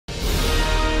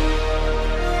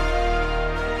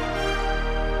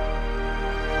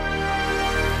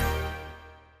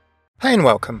Hey and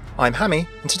welcome, I'm Hammeh,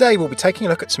 and today we'll be taking a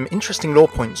look at some interesting lore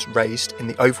points raised in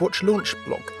the Overwatch launch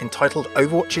blog entitled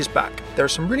Overwatch is Back. There are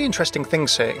some really interesting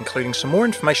things here, including some more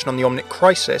information on the Omnic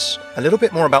Crisis, a little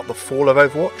bit more about the fall of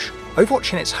Overwatch,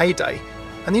 Overwatch in its heyday,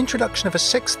 and the introduction of a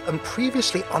sixth and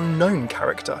previously unknown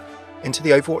character into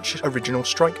the Overwatch original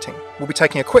strike team. We'll be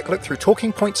taking a quick look through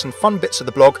talking points and fun bits of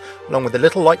the blog, along with a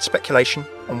little light speculation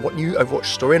on what new Overwatch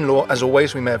story and lore, as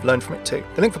always, we may have learned from it too.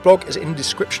 The link for the blog is in the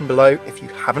description below if you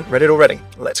haven't read it already.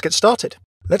 Let's get started.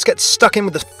 Let's get stuck in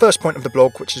with the first point of the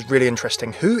blog, which is really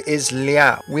interesting. Who is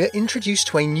Liao? We're introduced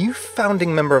to a new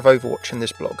founding member of Overwatch in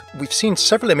this blog. We've seen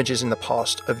several images in the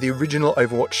past of the original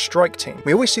Overwatch strike team.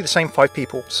 We always see the same 5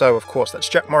 people, so of course that's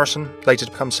Jack Morrison, later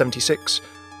to become 76,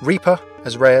 Reaper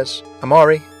as Reyes,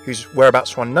 Amari, whose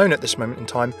whereabouts are unknown at this moment in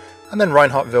time, and then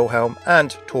Reinhardt Wilhelm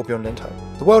and Torbjorn Lindholm.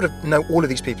 The world know all of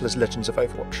these people as legends of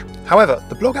Overwatch. However,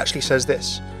 the blog actually says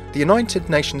this: the United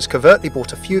Nations covertly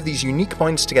brought a few of these unique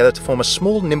minds together to form a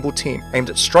small, nimble team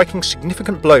aimed at striking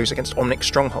significant blows against Omnic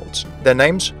strongholds. Their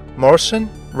names, Morrison,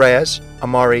 Reyes,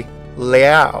 Amari,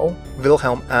 Liao,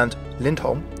 Wilhelm and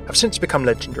Lindholm, have since become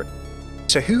legendary.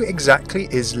 So who exactly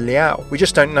is Liao? We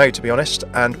just don't know, to be honest,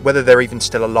 and whether they're even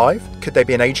still alive. Could they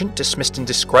be an agent dismissed in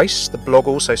disgrace? The blog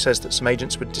also says that some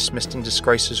agents were dismissed in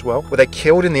disgrace as well. Were they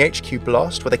killed in the HQ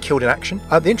blast? Were they killed in action?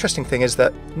 The interesting thing is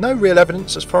that no real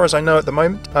evidence as far as I know at the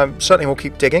moment. Certainly we'll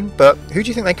keep digging, but who do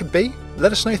you think they could be?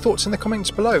 Let us know your thoughts in the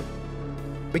comments below.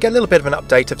 We get a little bit of an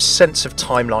update of sense of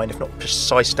timeline, if not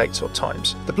precise dates or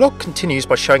times. The blog continues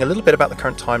by showing a little bit about the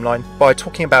current timeline by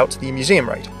talking about the museum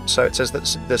raid. So it says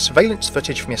that the surveillance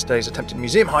footage from yesterday's attempted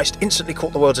museum heist instantly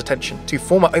caught the world's attention. 2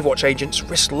 former Overwatch agents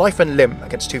risked life and limb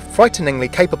against 2 frighteningly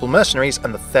capable mercenaries,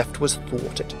 and the theft was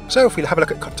thwarted. So if we have a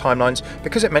look at timelines,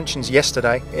 because it mentions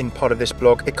yesterday in part of this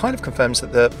blog, it kind of confirms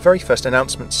that the very first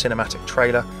announcement cinematic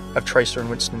trailer of Tracer and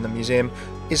Winston in the museum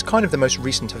is kind of the most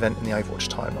recent event in the Overwatch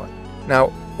timeline.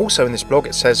 Now, also in this blog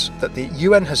it says that the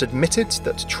UN has admitted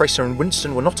that Tracer and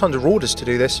Winston were not under orders to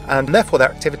do this, and therefore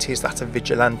their activity is that of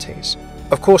vigilantes.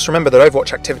 Of course, remember that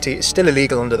Overwatch activity is still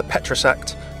illegal under the Petrus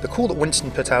Act. The call that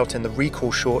Winston put out in the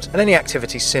recall short and any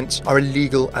activities since are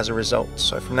illegal as a result.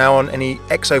 So from now on, any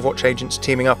ex-Overwatch agents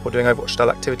teaming up or doing Overwatch-style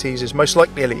activities is most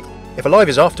likely illegal. If Alive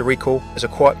is after Recall, as a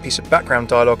quiet piece of background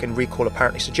dialogue in Recall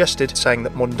apparently suggested, saying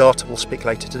that Mondata will speak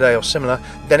later today or similar,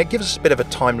 then it gives us a bit of a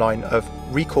timeline of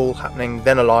Recall happening,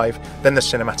 then Alive, then the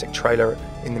cinematic trailer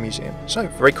in the museum. So,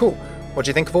 very cool. What do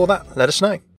you think of all that? Let us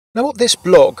know. Now what this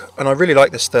blog, and I really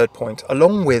like this third point,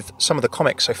 along with some of the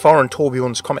comics, so Farah and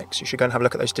Torbjorn's comics, you should go and have a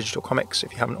look at those digital comics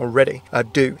if you haven't already,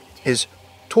 is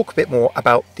talk a bit more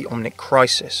about the Omnic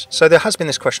Crisis. So there has been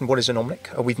this question, what is an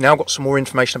Omnic? We've now got some more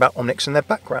information about Omnics and their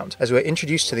background, as we're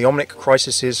introduced to the Omnic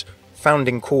Crisis's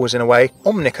founding cause, in a way,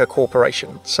 Omnica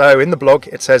Corporation. So in the blog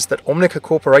it says that Omnica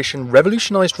Corporation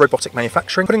revolutionised robotic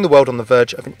manufacturing, putting the world on the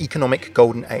verge of an economic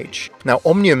golden age. Now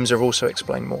Omniums are also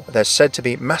explained more. They're said to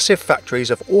be massive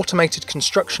factories of automated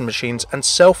construction machines and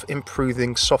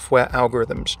self-improving software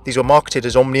algorithms. These were marketed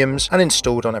as Omniums and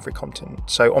installed on every continent.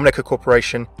 So Omnica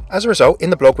Corporation. As a result, in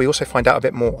the blog we also find out a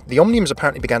bit more. The Omniums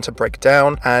apparently began to break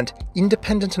down, and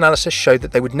independent analysis showed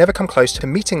that they would never come close to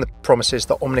meeting the promises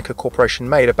that Omnica Corporation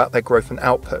made about their growth and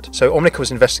output. So Omnica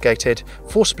was investigated,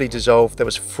 forcibly dissolved, there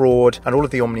was fraud, and all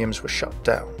of the Omniums were shut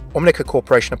down. Omnica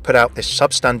Corporation have put out this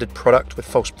substandard product with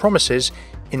false promises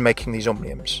in making these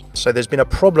Omniums. So there's been a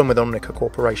problem with Omnica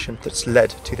Corporation that's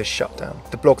led to this shutdown.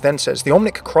 The blog then says the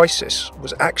Omnic Crisis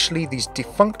was actually these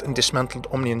defunct and dismantled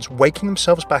Omniums waking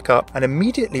themselves back up and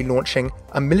immediately launching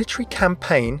a military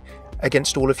campaign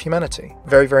against all of humanity.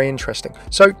 Very, very interesting.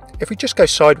 So if we just go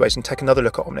sideways and take another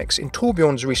look at Omnics, in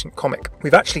Torbjorn's recent comic,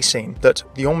 we've actually seen that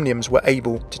the Omniums were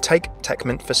able to take tech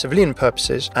meant for civilian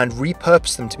purposes and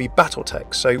repurpose them to be battle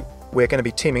tech. So we're going to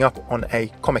be teaming up on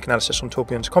a comic analysis on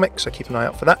Torbjorn's comic, so keep an eye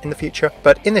out for that in the future.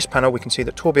 But in this panel we can see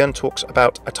that Torbjorn talks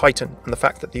about a Titan and the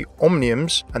fact that the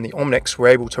Omniums and the Omnics were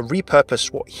able to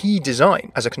repurpose what he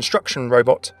designed as a construction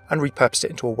robot and repurposed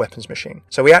it into a weapons machine.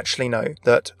 So we actually know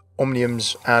that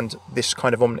Omniums and this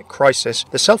kind of Omnic Crisis,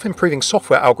 the self-improving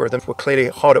software algorithms were clearly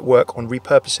hard at work on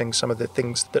repurposing some of the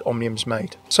things that Omniums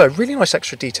made. So really nice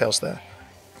extra details there.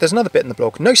 There's another bit in the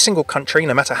blog. No single country,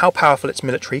 no matter how powerful its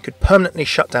military, could permanently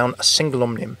shut down a single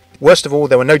Omnium. Worst of all,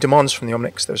 there were no demands from the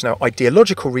Omnics. There was no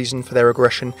ideological reason for their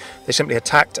aggression. They simply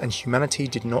attacked, and humanity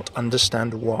did not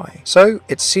understand why. So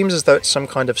it seems as though it's some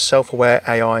kind of self-aware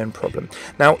AI and problem.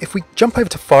 Now, if we jump over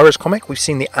to Farah's comic, we've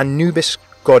seen the Anubis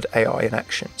God AI in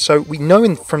action. So we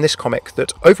know from this comic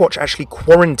that Overwatch actually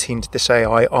quarantined this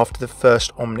AI after the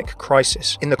first Omnic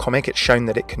Crisis. In the comic, it's shown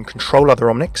that it can control other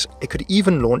Omnics, it could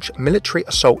even launch military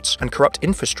assaults and corrupt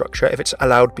infrastructure if it's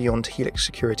allowed beyond Helix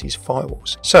Security's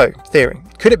firewalls. So, theory.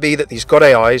 Could it be that these God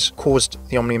AIs caused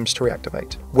the Omniums to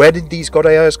reactivate? Where did these God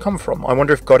AIs come from? I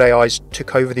wonder if God AIs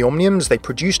took over the Omniums, they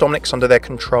produced Omnics under their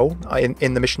control.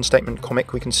 In the mission statement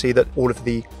comic, we can see that all of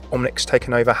the Omnics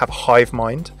taken over have a hive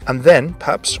mind, and then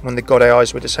perhaps when the God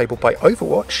AIs were disabled by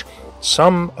Overwatch,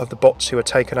 some of the bots who were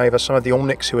taken over, some of the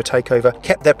Omnics who were taken over,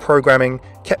 kept their programming,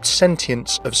 kept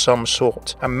sentience of some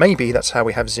sort. And maybe that's how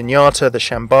we have Zenyatta, the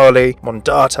Shambali,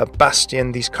 Mondata,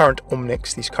 Bastion, these current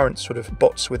Omnics, these current sort of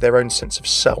bots with their own sense of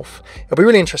self. It'll be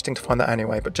really interesting to find that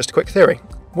anyway, but just a quick theory.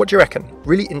 What do you reckon?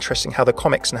 Really interesting how the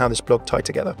comics and how this blog tie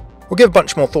together. We'll give a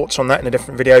bunch more thoughts on that in a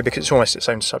different video because it's almost its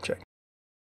own subject.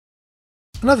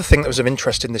 Another thing that was of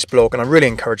interest in this blog, and I really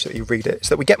encourage that you read it, is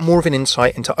that we get more of an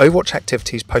insight into Overwatch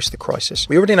activities post the crisis.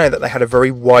 We already know that they had a very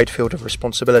wide field of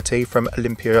responsibility from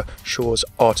Olympia Shaw's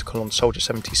article on Soldier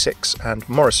 76 and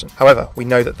Morrison. However, we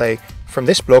know that they, from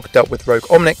this blog, dealt with rogue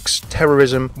Omnics,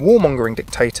 terrorism, warmongering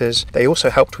dictators. They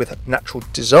also helped with natural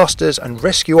disasters and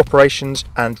rescue operations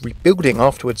and rebuilding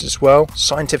afterwards as well,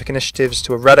 scientific initiatives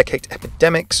to eradicate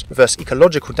epidemics, reverse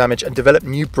ecological damage, and develop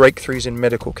new breakthroughs in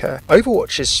medical care.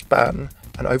 Overwatch's span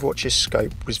and Overwatch's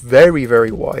scope was very,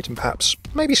 very wide, and perhaps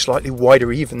maybe slightly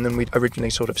wider even than we'd originally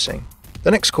sort of seen. The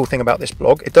next cool thing about this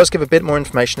blog, it does give a bit more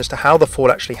information as to how the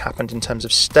fall actually happened in terms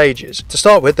of stages. To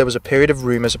start with, there was a period of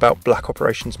rumours about Black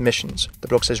Operations missions. The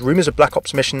blog says rumours of Black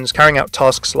Ops missions carrying out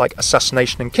tasks like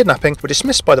assassination and kidnapping were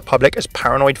dismissed by the public as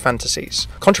paranoid fantasies.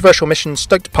 Controversial missions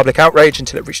stoked public outrage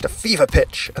until it reached a fever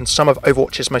pitch, and some of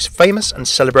Overwatch's most famous and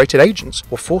celebrated agents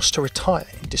were forced to retire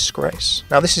in disgrace.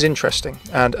 Now this is interesting,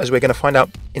 and as we're going to find out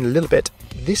in a little bit,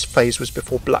 this phase was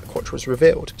before Blackwatch was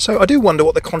revealed. So I do wonder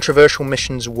what the controversial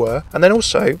missions were, and then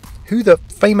also who the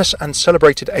famous and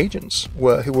celebrated agents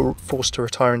were who were forced to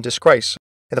retire in disgrace.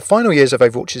 In the final years of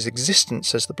Overwatch's existence,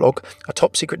 says the blog, a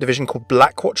top-secret division called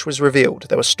Blackwatch was revealed.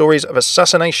 There were stories of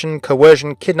assassination,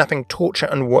 coercion, kidnapping, torture,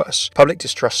 and worse. Public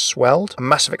distrust swelled, a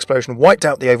massive explosion wiped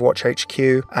out the Overwatch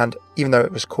HQ, and even though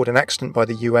it was called an accident by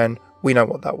the UN, we know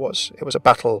what that was. It was a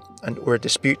battle or a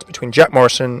dispute between Jack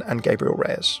Morrison and Gabriel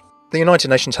Reyes. The United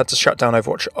Nations had to shut down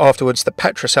Overwatch. Afterwards, the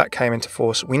Petrosat came into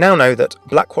force. We now know that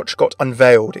Blackwatch got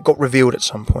unveiled. It got revealed at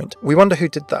some point. We wonder who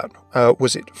did that.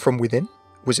 Was it from within?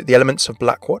 Was it the elements of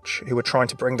Blackwatch who were trying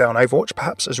to bring down Overwatch,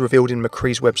 perhaps, as revealed in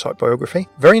McCree's website biography?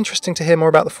 Very interesting to hear more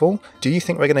about the fall. Do you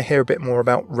think we're going to hear a bit more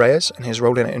about Reyes and his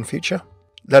role in it in future?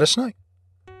 Let us know.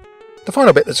 The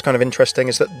final bit that's kind of interesting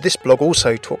is that this blog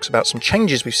also talks about some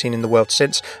changes we've seen in the world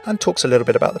since, and talks a little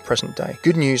bit about the present day.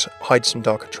 Good news hides some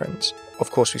darker trends. Of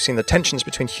course, we've seen the tensions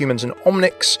between humans and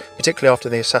Omnics, particularly after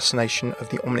the assassination of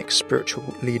the Omnic spiritual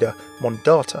leader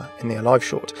Mondata in the Alive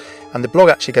short. And the blog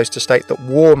actually goes to state that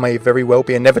war may very well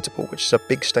be inevitable, which is a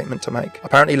big statement to make.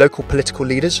 Apparently, local political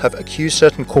leaders have accused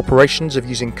certain corporations of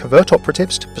using covert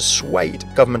operatives to persuade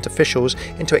government officials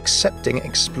into accepting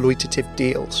exploitative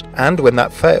deals. And when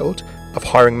that failed, of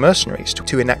hiring mercenaries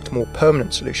to enact more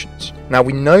permanent solutions. Now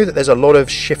we know that there's a lot of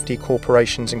shifty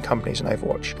corporations and companies in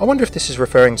Overwatch. I wonder if this is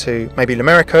referring to maybe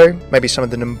Lumerico, maybe some of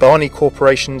the Numbani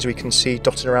corporations we can see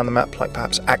dotted around the map, like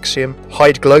perhaps Axiom,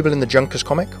 Hyde Global in the Junkers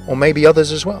comic, or maybe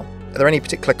others as well. Are there any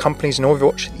particular companies in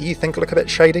Overwatch that you think look a bit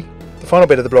shady? The final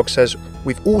bit of the blog says,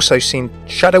 we've also seen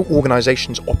shadow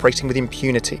organisations operating with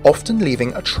impunity, often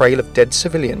leaving a trail of dead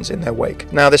civilians in their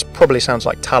wake. Now this probably sounds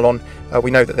like Talon. We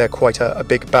know that they're quite a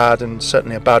big bad and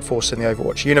certainly a bad force in the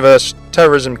Overwatch universe.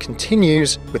 Terrorism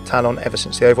continues with Talon ever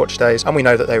since the Overwatch days, and we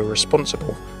know that they were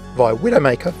responsible via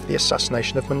Widowmaker for the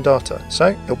assassination of Mondata. So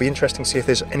it'll be interesting to see if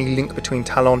there's any link between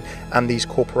Talon and these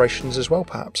corporations as well,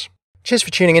 perhaps. Cheers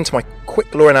for tuning in to my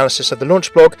quick lore analysis of the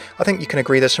launch blog. I think you can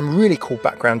agree there's some really cool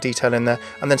background detail in there,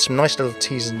 and then some nice little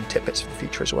teasers and tidbits for the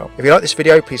future as well. If you like this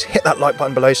video, please hit that like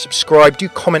button below, subscribe, do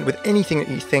comment with anything that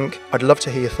you think. I'd love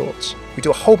to hear your thoughts. We do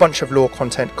a whole bunch of lore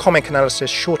content, comic analysis,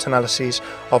 short analyses,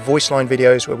 our voice line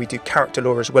videos where we do character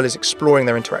lore as well as exploring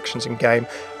their interactions in game,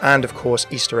 and of course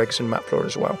Easter eggs and map lore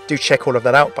as well. Do check all of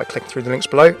that out by clicking through the links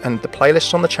below and the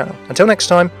playlists on the channel. Until next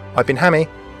time, I've been Hammeh,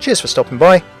 cheers for stopping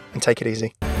by, and take it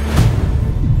easy.